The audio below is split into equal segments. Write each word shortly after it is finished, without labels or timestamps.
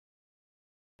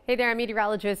Hey there, I'm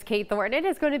meteorologist Kate Thornton. It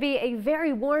is going to be a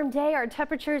very warm day. Our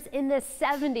temperatures in the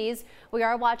 70s. We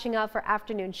are watching out for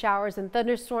afternoon showers and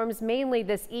thunderstorms mainly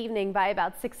this evening by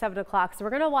about 6-7 o'clock. So we're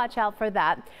going to watch out for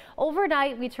that.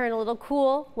 Overnight, we turn a little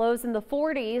cool, lows in the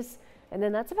 40s. And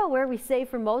then that's about where we stay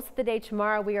for most of the day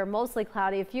tomorrow. We are mostly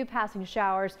cloudy, a few passing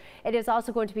showers. It is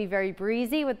also going to be very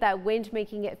breezy with that wind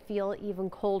making it feel even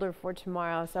colder for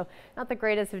tomorrow. So not the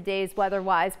greatest of days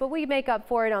weather-wise, but we make up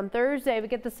for it on Thursday. We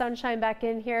get the sunshine back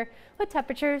in here with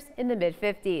temperatures in the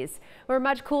mid-50s. We're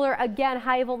much cooler again,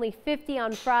 high of only 50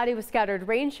 on Friday with scattered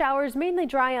rain showers, mainly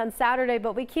dry on Saturday,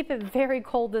 but we keep it very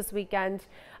cold this weekend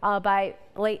by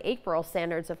late April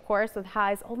standards, of course, with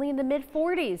highs only in the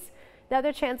mid-40s. The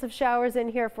other chance of showers in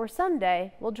here for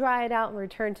Sunday will dry it out and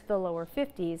return to the lower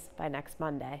 50s by next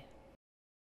Monday.